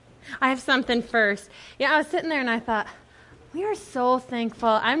I have something first. Yeah, I was sitting there and I thought, we are so thankful.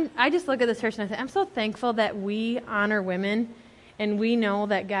 I just look at this church and I say, I'm so thankful that we honor women and we know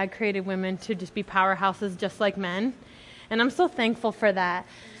that God created women to just be powerhouses just like men. And I'm so thankful for that.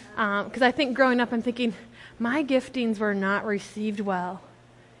 Because I think growing up, I'm thinking, my giftings were not received well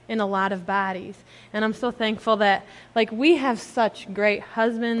in a lot of bodies. And I'm so thankful that, like, we have such great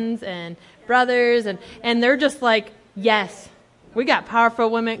husbands and brothers, and they're just like, yes, we got powerful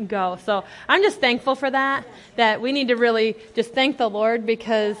women, go. So I'm just thankful for that we need to really just thank the Lord,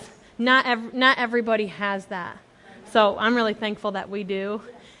 because not everybody has that. So I'm really thankful that we do.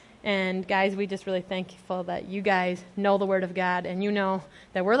 And guys, we just really thankful that you guys know the Word of God, and you know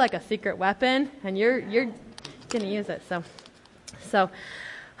that we're like a secret weapon, and you're going to use it. So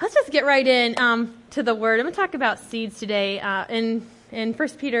let's just get right in to the Word. I'm going to talk about seeds today. In 1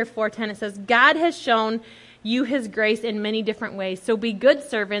 Peter 4:10, it says, God has shown you His grace in many different ways. So be good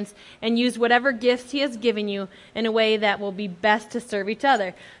servants and use whatever gifts He has given you in a way that will be best to serve each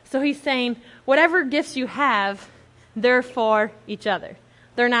other. So He's saying, whatever gifts you have, they're for each other.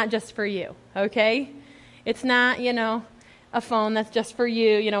 They're not just for you, okay? It's not, a phone that's just for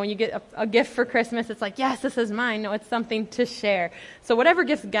you. When you get a gift for Christmas, it's like, yes, this is mine. No, it's something to share. So whatever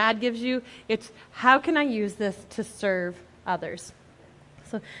gifts God gives you, it's how can I use this to serve others?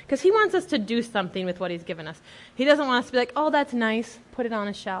 So, because He wants us to do something with what He's given us. He doesn't want us to be like, oh, that's nice, put it on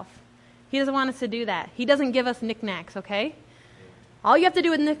a shelf. He doesn't want us to do that. He doesn't give us knickknacks, okay? All you have to do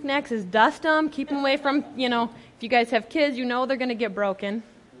with knickknacks is dust them, keep them away from, if you guys have kids, they're going to get broken.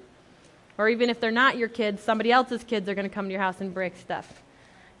 Or even if they're not your kids, somebody else's kids are going to come to your house and break stuff.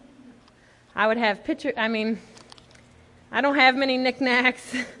 I would have I don't have many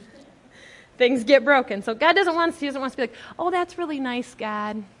knickknacks. Things get broken. So God doesn't want us to be like, oh, that's really nice,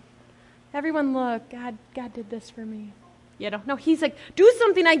 God. Everyone look, God did this for me. No, He's like, do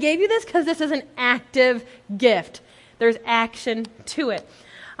something. I gave you this because this is an active gift. There's action to it.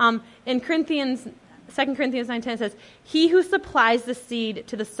 In 2 Corinthians 9:10 says, he who supplies the seed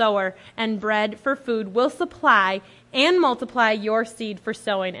to the sower and bread for food will supply and multiply your seed for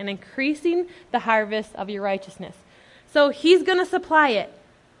sowing and increasing the harvest of your righteousness. So He's going to supply it.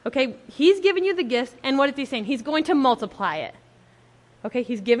 Okay, He's giving you the gifts, and what is He saying? He's going to multiply it. Okay,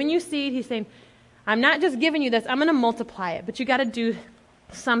 He's giving you seed. He's saying, I'm not just giving you this, I'm going to multiply it, but you got to do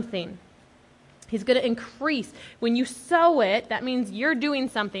something. He's going to increase. When you sow it, that means you're doing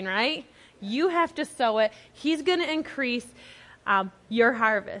something, right? You have to sow it. He's going to increase your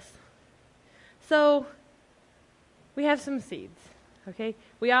harvest. So we have some seeds, okay?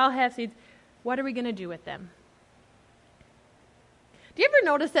 We all have seeds. What are we going to do with them? Do you ever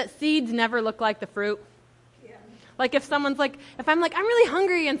notice that seeds never look like the fruit? Yeah. Like if I'm like, I'm really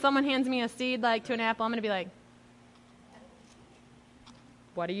hungry and someone hands me a seed like to an apple, I'm going to be like,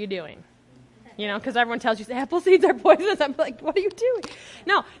 what are you doing? Because everyone tells you apple seeds are poisonous. I'm like, what are you doing?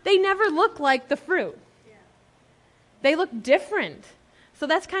 No, they never look like the fruit. Yeah. They look different. So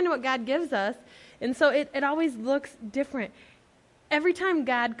that's kind of what God gives us. And so it always looks different. Every time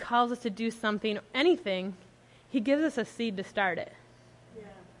God calls us to do something, anything, He gives us a seed to start it. Yeah.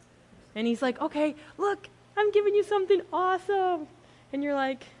 And He's like, okay, look, I'm giving you something awesome. And you're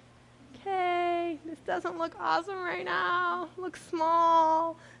like, okay, this doesn't look awesome right now. It looks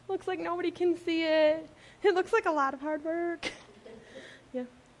small. Looks like nobody can see it. It looks like a lot of hard work. Yeah.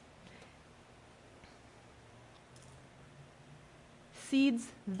 Seeds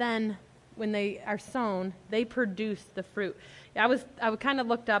then, when they are sown, they produce the fruit. I kind of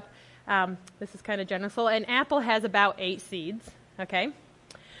looked up, this is kind of general. So an apple has about 8 seeds, okay?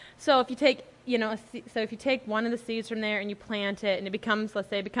 So if you take if you take one of the seeds from there and you plant it and it becomes, let's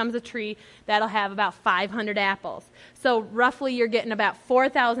say it becomes a tree, that'll have about 500 apples. So roughly you're getting about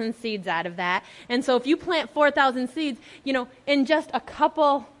 4,000 seeds out of that. And so if you plant 4,000 seeds, in just a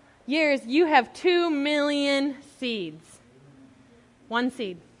couple years, you have 2 million seeds. One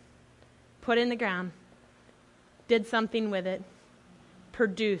seed. Put in the ground. Did something with it.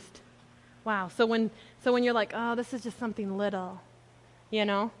 Produced. Wow. So when you're like, oh, this is just something little,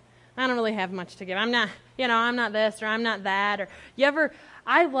 I don't really have much to give. I'm not this or I'm not that. Or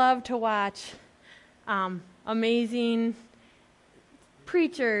I love to watch amazing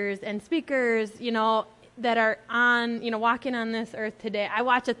preachers and speakers, that are on, walking on this earth today. I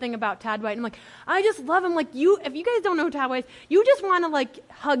watch a thing about Todd White, and I'm like, I just love him. Like, if you guys don't know who Todd White is, you just want to,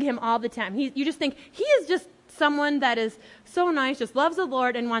 hug him all the time. You just think he is just someone that is so nice, just loves the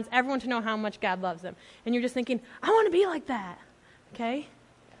Lord, and wants everyone to know how much God loves them. And you're just thinking, I want to be like that, okay?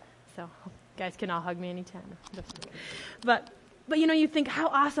 So, you guys can all hug me anytime. But But, you think how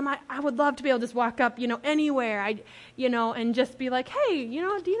awesome. I would love to be able to just walk up, anywhere. And just be like, hey, do you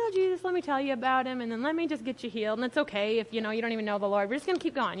know Jesus? Let me tell you about him. And then let me just get you healed. And it's okay if, you don't even know the Lord. We're just going to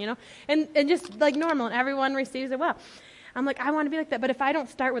keep going, And just like normal. And everyone receives it well. I'm like, I want to be like that. But if I don't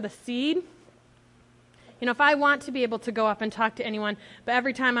start with a seed, if I want to be able to go up and talk to anyone, but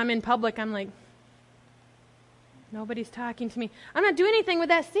every time I'm in public, I'm like, nobody's talking to me. I'm not doing anything with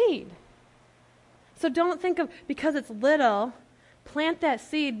that seed. So don't think of, because it's little, plant that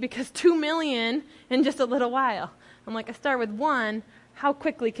seed because 2 million in just a little while. I'm like, I start with 1. How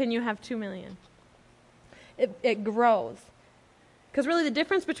quickly can you have 2 million? It grows. Because really the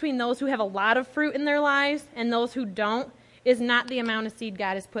difference between those who have a lot of fruit in their lives and those who don't is not the amount of seed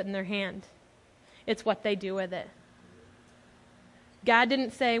God has put in their hand. It's what they do with it. God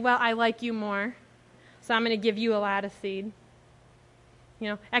didn't say, well, I like you more, so I'm going to give you a lot of seed.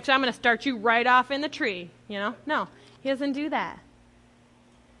 Actually, I'm going to start you right off in the tree. No, he doesn't do that.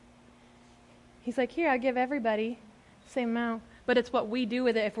 He's like, here, I'll give everybody the same amount. But it's what we do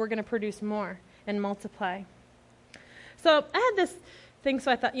with it if we're going to produce more and multiply. So I had this thing,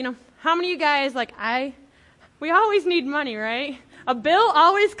 so I thought, how many of you guys, we always need money, right? A bill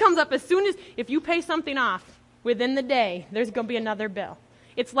always comes up as soon as, if you pay something off within the day, there's going to be another bill.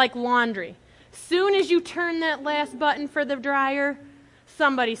 It's like laundry. Soon as you turn that last button for the dryer,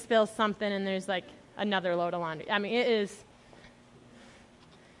 somebody spills something and there's another load of laundry. I mean, it is,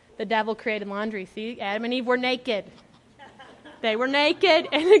 the devil created laundry. See, Adam and Eve were naked. They were naked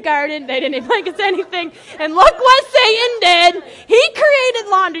in the garden. They didn't make us anything. And look what Satan did. He created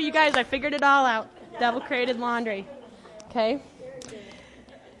laundry. You guys, I figured it all out. The devil created laundry. Okay?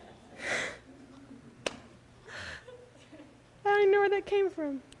 I don't even know where that came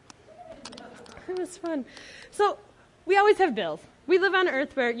from. It was fun. So, we always have bills. We live on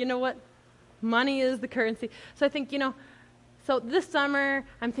earth where, money is the currency. So I think, so this summer,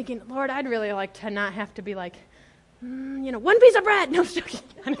 I'm thinking, Lord, I'd really like to not have to be like, 1 piece of bread. No,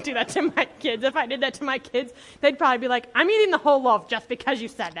 I don't do that to my kids. If I did that to my kids, they'd probably be like, I'm eating the whole loaf just because you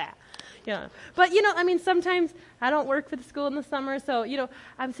said that. But, sometimes I don't work for the school in the summer. So,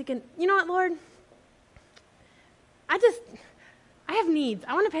 I'm thinking, you know what, Lord? I have needs.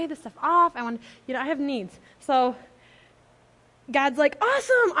 I want to pay this stuff off. I have needs. So God's like,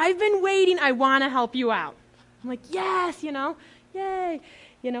 awesome, I've been waiting. I want to help you out. I'm like, yes, yay.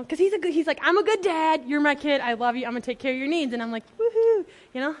 Because he's like, I'm a good dad. You're my kid. I love you. I'm going to take care of your needs. And I'm like, woohoo.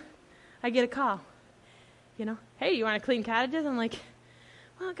 I get a call. Hey, you want to clean cottages? I'm like,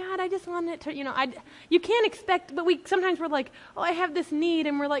 well, God, I just want it to, you can't expect, but sometimes we're like, oh, I have this need.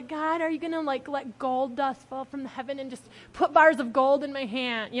 And we're like, God, are you going to let gold dust fall from the heaven and just put bars of gold in my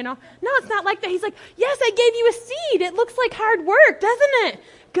hand? No, it's not like that. He's like, yes, I gave you a seed. It looks like hard work, doesn't it?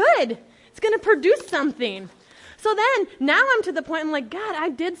 Good. It's going to produce something. So then, now I'm to the point, I'm like, God, I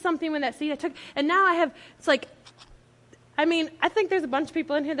did something with that seed I took, and now I think there's a bunch of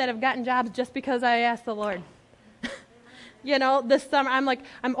people in here that have gotten jobs just because I asked the Lord. This summer,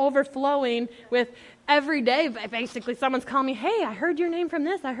 I'm overflowing with every day, basically someone's calling me, hey, I heard your name from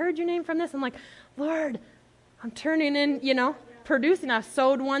this, I heard your name from this. I'm like, Lord, I'm turning in, producing. I've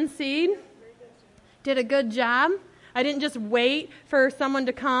sowed one seed, did a good job. I didn't just wait for someone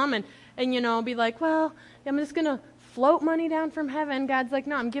to come and be like, well, I'm just going to float money down from heaven. God's like,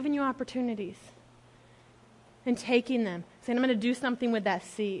 no, I'm giving you opportunities and taking them, saying I'm going to do something with that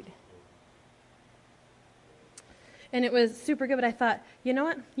seed. And it was super good, but I thought, you know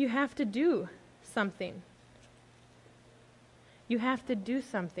what? You have to do something. You have to do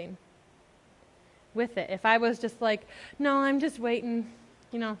something with it. If I was just like, no, I'm just waiting,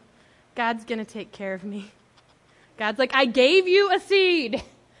 God's going to take care of me. God's like, I gave you a seed.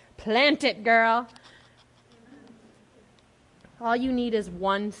 Plant it, girl. All you need is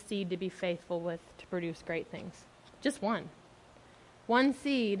one seed to be faithful with to produce great things. Just one. One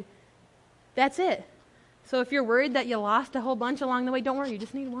seed. That's it. So if you're worried that you lost a whole bunch along the way, don't worry. You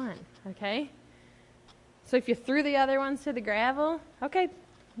just need one, okay? So if you threw the other ones to the gravel, okay,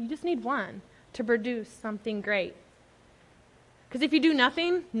 you just need one to produce something great. Because if you do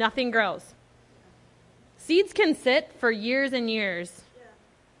nothing, nothing grows. Seeds can sit for years and years.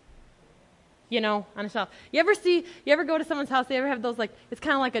 On a shelf. You ever go to someone's house, they ever have those, it's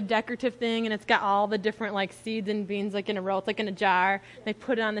kind of like a decorative thing, and it's got all the different, seeds and beans, in a row. It's in a jar. They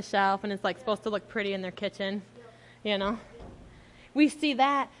put it on the shelf, and it's, supposed to look pretty in their kitchen, We see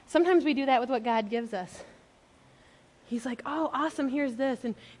that. Sometimes we do that with what God gives us. He's like, oh, awesome, here's this,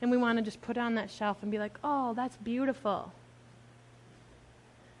 and we want to just put it on that shelf and be like, oh, that's beautiful.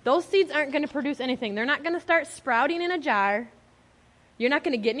 Those seeds aren't going to produce anything. They're not going to start sprouting in a jar. You're not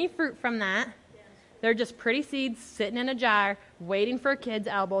going to get any fruit from that. They're just pretty seeds sitting in a jar, waiting for a kid's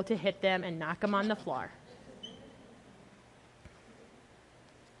elbow to hit them and knock them on the floor.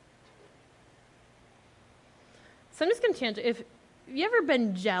 So I'm just going to change it. If you ever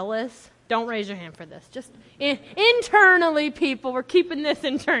been jealous, don't raise your hand for this. Just internally, people, we're keeping this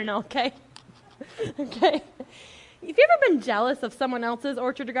internal, okay? Okay? If you've ever been jealous of someone else's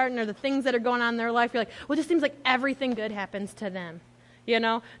orchard or garden or the things that are going on in their life, you're like, well, it just seems like everything good happens to them. You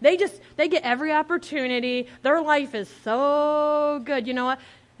know, they get every opportunity. Their life is so good. You know what?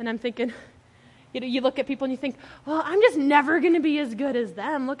 And I'm thinking, you look at people and you think, well, I'm just never going to be as good as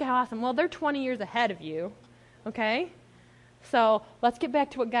them. Look how awesome. Well, they're 20 years ahead of you. Okay? So let's get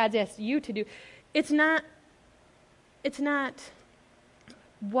back to what God's asked you to do. It's not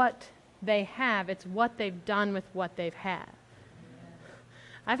what they have. It's what they've done with what they've had.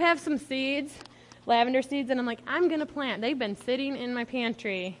 I've had some seeds, lavender seeds, and I'm like, I'm going to plant. They've been sitting in my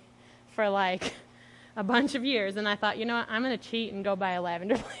pantry for like a bunch of years, and I thought, you know what, I'm going to cheat and go buy a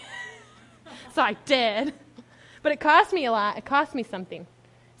lavender plant. So I did. But it cost me a lot. It cost me something.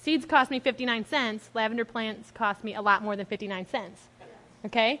 Seeds cost me 59 cents. Lavender plants cost me a lot more than 59 cents.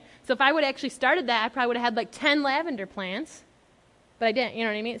 Okay? So if I would have actually started that, I probably would have had like 10 lavender plants. But I didn't, you know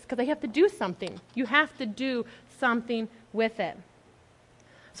what I mean? It's because I have to do something. You have to do something with it.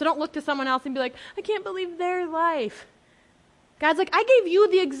 So don't look to someone else and be like, I can't believe their life. God's like, I gave you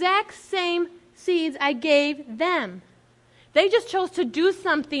the exact same seeds I gave them. They just chose to do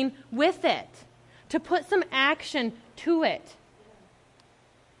something with it, to put some action to it.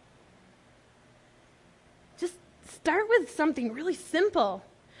 Just start with something really simple.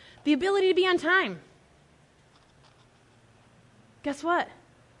 The ability to be on time. Guess what?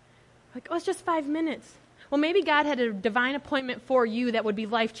 Like, oh, it's just 5 minutes. Well, maybe God had a divine appointment for you that would be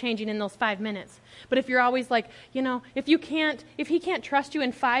life-changing in those 5 minutes. But if you're always like, you know, if he can't trust you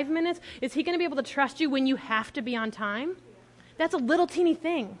in 5 minutes, is he going to be able to trust you when you have to be on time? That's a little teeny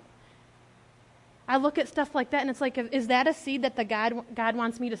thing. I look at stuff like that and it's like, is that a seed that God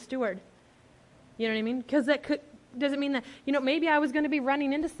wants me to steward? You know what I mean? Because doesn't mean that, you know, maybe I was going to be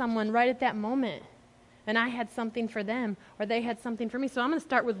running into someone right at that moment. And I had something for them, or they had something for me. So I'm going to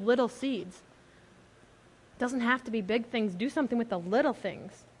start with little seeds. It doesn't have to be big things. Do something with the little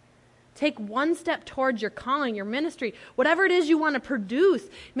things. Take one step towards your calling, your ministry, whatever it is you want to produce.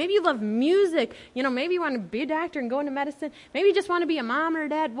 Maybe you love music. You know, maybe you want to be a doctor and go into medicine. Maybe you just want to be a mom or a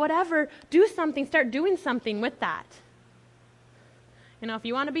dad, whatever. Do something. Start doing something with that. You know, if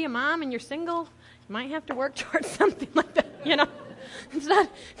you want to be a mom and you're single, you might have to work towards something like that, you know. It's not...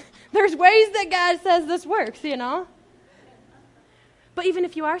 There's ways that God says this works, you know. But even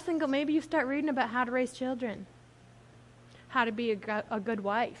if you are single, maybe you start reading about how to raise children, how to be a good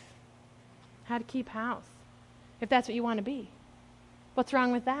wife, how to keep house, if that's what you want to be. What's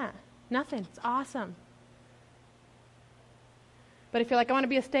wrong with that? Nothing. It's awesome. But if you're like, I want to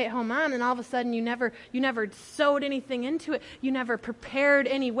be a stay-at-home mom, and all of a sudden you never sewed anything into it, you never prepared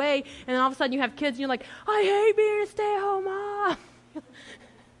any way, and then all of a sudden you have kids, and you're like, I hate being a stay-at-home mom.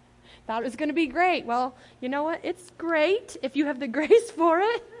 Thought it was going to be great. Well, you know what? It's great if you have the grace for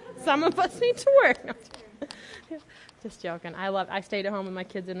it. Some of us need to work. Just joking. I stayed at home with my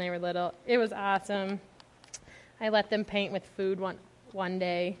kids when they were little. It was awesome. I let them paint with food one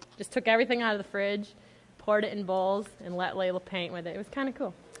day. Just took everything out of the fridge, poured it in bowls, and let Layla paint with it. It was kind of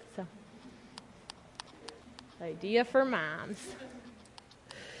cool. So, idea for moms.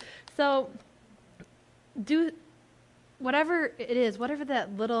 So, do whatever it is, whatever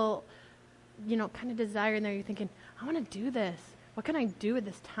that little, you know, kind of desire in there, you're thinking, I want to do this. What can I do with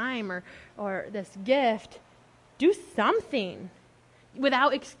this time or this gift? Do something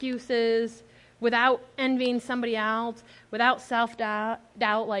without excuses, without envying somebody else, without self-doubt,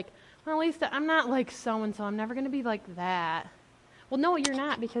 like, well, at least I'm not like so-and-so. I'm never going to be like that. Well, no, you're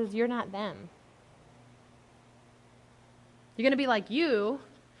not, because you're not them. You're going to be like you,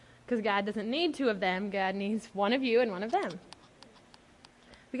 because God doesn't need two of them. God needs one of you and one of them.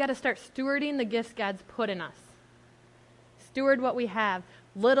 We got to start stewarding the gifts God's put in us. Steward what we have.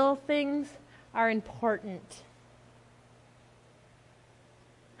 Little things are important.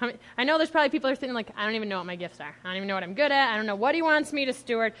 I know there's probably people who are sitting like, I don't even know what my gifts are. I don't even know what I'm good at. I don't know what he wants me to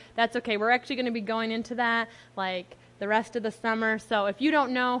steward. That's okay. We're actually going to be going into that like the rest of the summer. So if you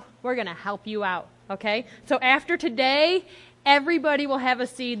don't know, we're going to help you out, okay? So after today, everybody will have a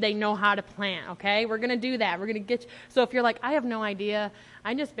seed they know how to plant, okay? We're going to do that. We're going to get you. So if you're like, I have no idea,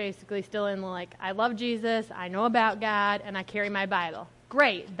 I'm just basically still in like, I love Jesus, I know about God, and I carry my Bible.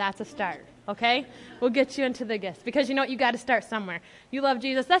 Great. That's a start, okay? We'll get you into the gifts because you know what? You got to start somewhere. You love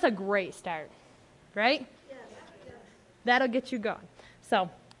Jesus. That's a great start, right? Yes. That'll get you going. So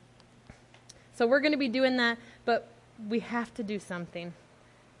So we're going to be doing that, but we have to do something.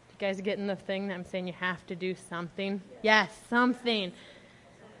 You guys getting the thing that I'm saying you have to do something? Yes, something.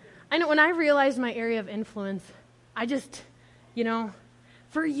 I know when I realized my area of influence, I just,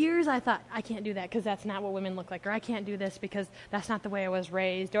 for years I thought, I can't do that because that's not what women look like, or I can't do this because that's not the way I was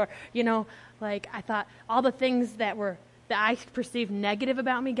raised, or, I thought all the things that I perceived negative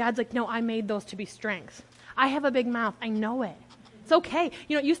about me, God's like, no, I made those to be strengths. I have a big mouth. I know it. It's okay.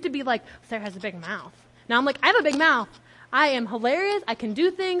 It used to be like, Sarah has a big mouth. Now I'm like, I have a big mouth. I am hilarious. I can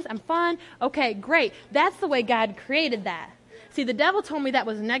do things. I'm fun. Okay, great. That's the way God created that. See, the devil told me that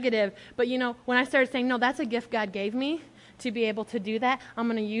was negative, but when I started saying, no, that's a gift God gave me to be able to do that, I'm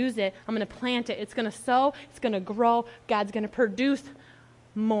going to use it. I'm going to plant it. It's going to sow. It's going to grow. God's going to produce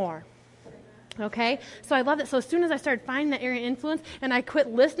more. Okay? So I love that. So as soon as I started finding that area of influence and I quit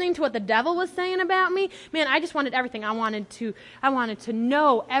listening to what the devil was saying about me, man, I just wanted everything. I wanted to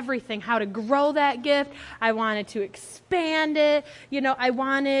know everything, how to grow that gift. I wanted to expand it. I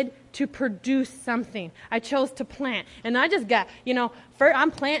wanted to produce something. I chose to plant. And I just got,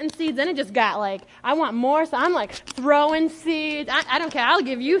 I'm planting seeds, and it just got like, I want more, so I'm like throwing seeds. I don't care. I'll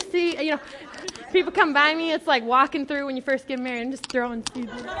give you seeds. People come by me, it's like walking through when you first get married and just throwing seeds.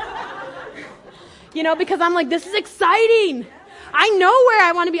 Because I'm like, this is exciting. I know where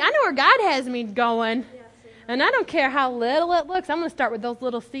I want to be. I know where God has me going. And I don't care how little it looks. I'm going to start with those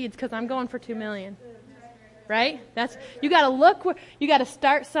little seeds because I'm going for 2 million. Right? You got to look where, you got to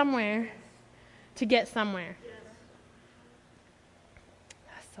start somewhere to get somewhere.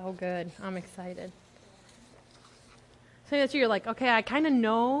 That's so good. I'm excited. So that you're like, okay, I kind of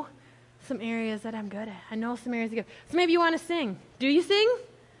know some areas that I'm good at. I know some areas that good. So maybe you want to sing. Do you sing?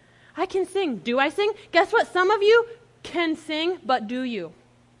 I can sing. Do I sing? Guess what? Some of you can sing, but do you?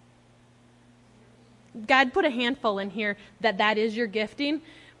 God put a handful in here that is your gifting,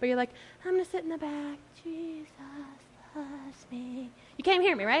 but you're like, I'm going to sit in the back. Jesus loves me. You can't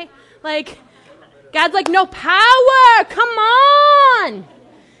hear me, right? Like, God's like, no power. Come on.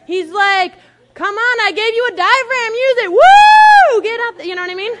 He's like, come on, I gave you a diaphragm. Use it. Woo! Get up. You know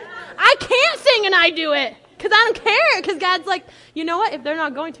what I mean? I can't sing and I do it. Because I don't care. Because God's like, you know what? If they're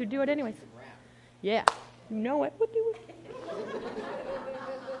not going to, do it anyways. Yeah. You know what? We'll do it.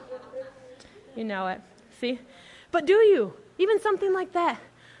 You know it. See? But do you? Even something like that.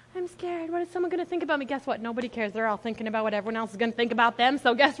 I'm scared. What is someone going to think about me? Guess what? Nobody cares. They're all thinking about what everyone else is going to think about them.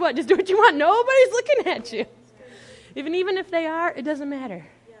 So guess what? Just do what you want. Nobody's looking at you. Even if they are, it doesn't matter.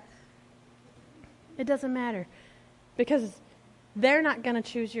 It doesn't matter. Because they're not going to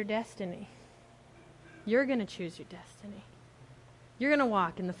choose your destiny. You're going to choose your destiny. You're going to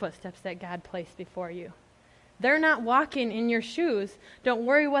walk in the footsteps that God placed before you. They're not walking in your shoes. Don't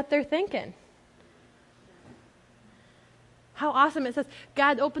worry what they're thinking. How awesome. It says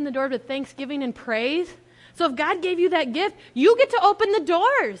God opened the doors with thanksgiving and praise. So if God gave you that gift, you get to open the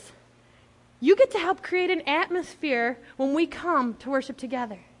doors. You get to help create an atmosphere when we come to worship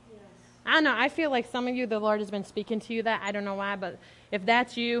together. Yes. I don't know. I feel like some of you, the Lord has been speaking to you that. I don't know why, but if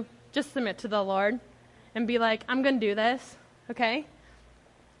that's you, just submit to the Lord and be like, I'm going to do this, okay?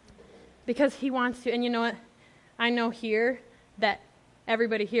 Because he wants to. And you know what? I know here that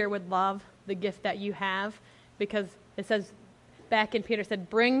everybody here would love the gift that you have, because it says back in Peter said,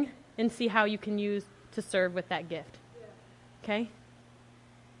 bring and see how you can use to serve with that gift. Okay?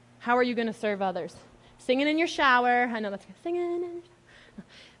 How are you going to serve others? Singing in your shower. I know that's singing in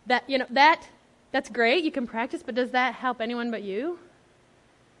your shower. That's great. You can practice, but does that help anyone but you?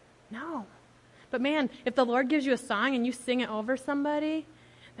 No. But man, if the Lord gives you a song and you sing it over somebody,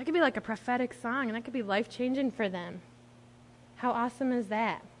 that could be like a prophetic song, and that could be life-changing for them. How awesome is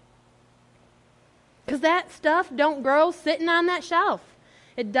that? Because that stuff don't grow sitting on that shelf.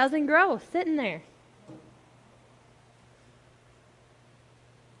 It doesn't grow sitting there.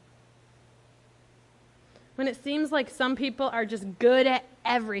 When it seems like some people are just good at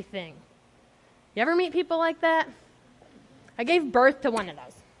everything. You ever meet people like that? I gave birth to one of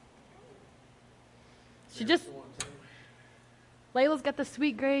those. Layla's got the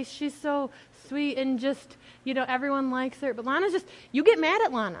sweet grace. She's so sweet and just, everyone likes her. But Lana's just, you get mad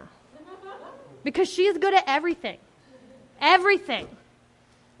at Lana. Because she is good at everything. Everything.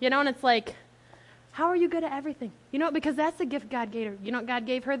 And it's like, how are you good at everything? Because that's the gift God gave her. God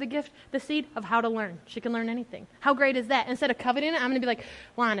gave her the gift, the seed of how to learn. She can learn anything. How great is that? Instead of coveting it, I'm going to be like,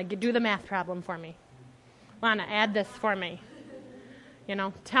 Lana, do the math problem for me. Lana, add this for me.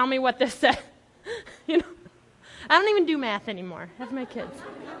 Tell me what this says. I don't even do math anymore. That's my kids.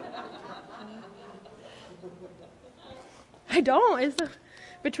 I don't. It's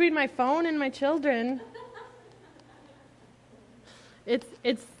between my phone and my children. It's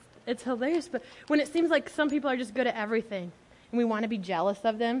it's hilarious. But when it seems like some people are just good at everything and we want to be jealous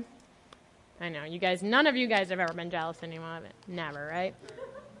of them. I know, you guys, none of you guys have ever been jealous of anyone of it. Never, right?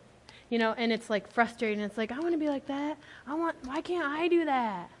 You know, and it's like frustrating. It's like, I want to be like that. Why can't I do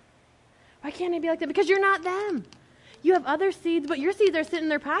that? Why can't I be like that? Because you're not them. You have other seeds, but your seeds are sitting in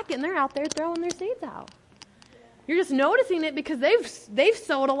their pocket and they're out there throwing their seeds out. You're just noticing it because they've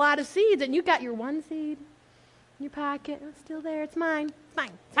sowed a lot of seeds and you got your one seed in your pocket. It's still there. It's mine. It's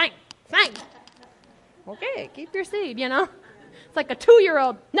mine. It's mine. It's mine. Okay, keep your seed, you know. It's like a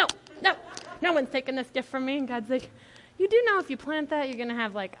 2-year-old. No one's taking this gift from me. And God's like, you do know if you plant that, you're going to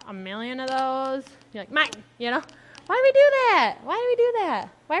have like 1 million of those. You're like, mine, you know. Why do we do that? Why do we do that?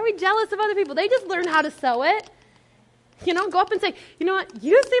 Why are we jealous of other people? They just learn how to sow it. You know, go up and say, you know what?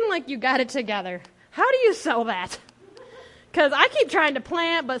 You seem like you got it together. How do you sow that? Because I keep trying to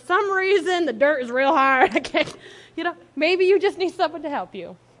plant, but some reason the dirt is real hard. I can't, you know, maybe you just need someone to help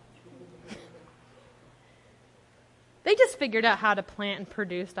you. They just figured out how to plant and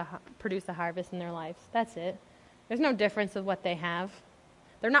produce a harvest in their lives. That's it. There's no difference of what they have.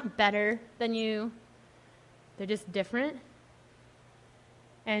 They're not better than you. They're just different.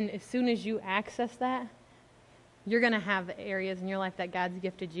 And as soon as you access that, you're going to have areas in your life that God's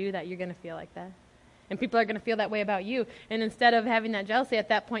gifted you that you're going to feel like that. And people are going to feel that way about you. And instead of having that jealousy at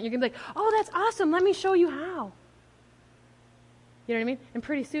that point, you're going to be like, oh, that's awesome. Let me show you how. You know what I mean? And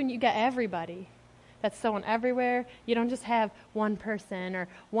pretty soon you got everybody that's sowing everywhere. You don't just have one person or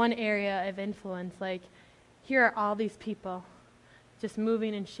one area of influence. Like, here are all these people just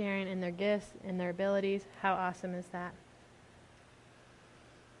moving and sharing in their gifts and their abilities. How awesome is that?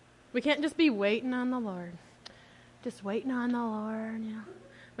 We can't just be waiting on the Lord. Just waiting on the Lord, you know.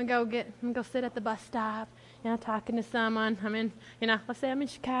 I'm gonna go sit at the bus stop, you know, talking to someone. Let's say I'm in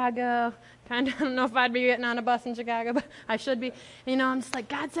Chicago. I don't know if I'd be getting on a bus in Chicago, but I should be. You know, I'm just like,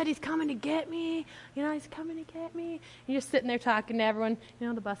 God said he's coming to get me. You know, he's coming to get me. And you're just sitting there talking to everyone. You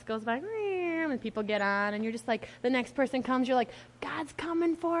know, the bus goes by, and people get on, and you're just like, the next person comes, you're like, God's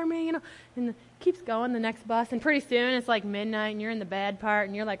coming for me, you know. And it keeps going, the next bus, and pretty soon it's like midnight, and you're in the bad part,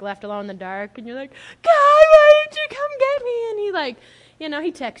 and you're like left alone in the dark, and you're like, God, why didn't you come get me? And he like, you know,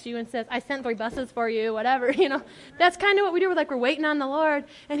 he texts you and says, I sent 3 buses for you, whatever, you know. That's kind of what we do. We're like, we're waiting on the Lord,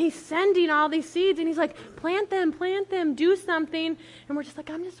 and he's sending all these seeds, and he's like, plant them, do something. And we're just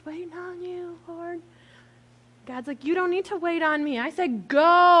like, I'm just waiting on you, Lord. God's like, you don't need to wait on me. I said,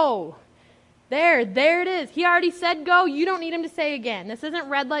 go. There it is. He already said go. You don't need him to say again. This isn't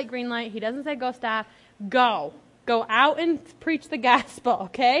red light, green light. He doesn't say go, stop. Go. Go out and preach the gospel,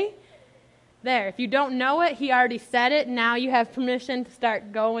 okay? There, if you don't know it, he already said it. Now you have permission to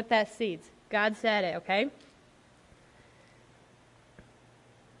start going with that seeds. God said it, okay?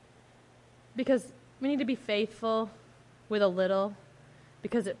 Because we need to be faithful with a little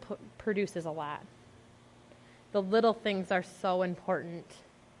because it produces a lot. The little things are so important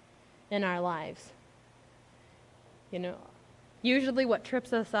in our lives. You know, usually what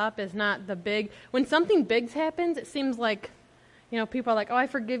trips us up is not the big. When something big happens, it seems like, you know, people are like, oh, I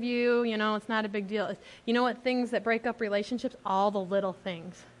forgive you, you know, it's not a big deal. You know what things that break up relationships? All the little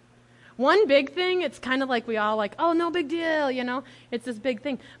things. One big thing, it's kind of like we all like, oh, no big deal, you know. It's this big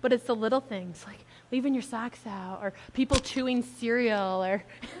thing. But it's the little things, like leaving your socks out, or people chewing cereal, or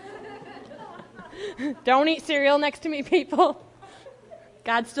don't eat cereal next to me, people.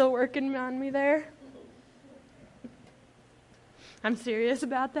 God's still working on me there. I'm serious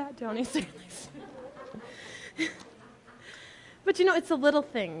about that. Don't eat cereal. But, you know, it's the little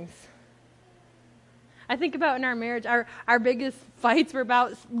things. I think about in our marriage, our biggest fights were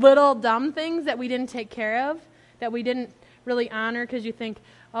about little dumb things that we didn't take care of, that we didn't really honor because you think,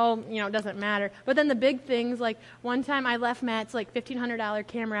 oh, you know, it doesn't matter. But then the big things, like one time I left Matt's like $1,500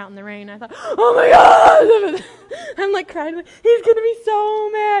 camera out in the rain. I thought, oh my God! I'm like crying, like, he's going to be so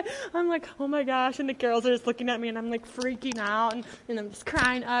mad. I'm like, oh my gosh. And the girls are just looking at me and I'm like freaking out and I'm just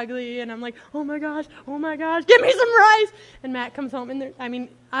crying ugly. And I'm like, oh my gosh, give me some rice. And Matt comes home and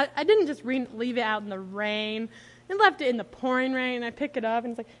I didn't just leave it out in the rain. I left it in the pouring rain and I pick it up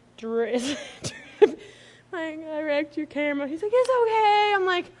and it's like, drip. Like, I wrecked your camera. He's like, it's okay. I'm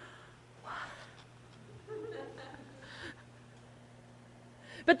like, what?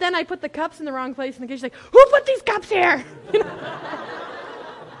 But then I put the cups in the wrong place, and the kid's like, who put these cups here?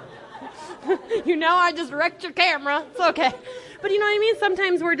 You know, I just wrecked your camera. It's okay. But you know what I mean?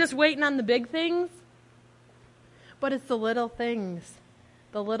 Sometimes we're just waiting on the big things. But it's the little things,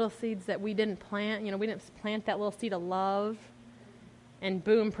 the little seeds that we didn't plant. You know, we didn't plant that little seed of love. And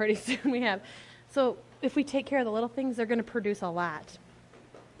boom, pretty soon we have. So if we take care of the little things, they're going to produce a lot.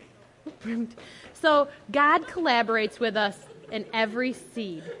 So God collaborates with us in every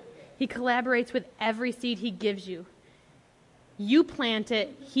seed. He collaborates with every seed he gives you. You plant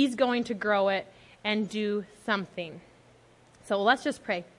it, he's going to grow it and do something. So let's just pray.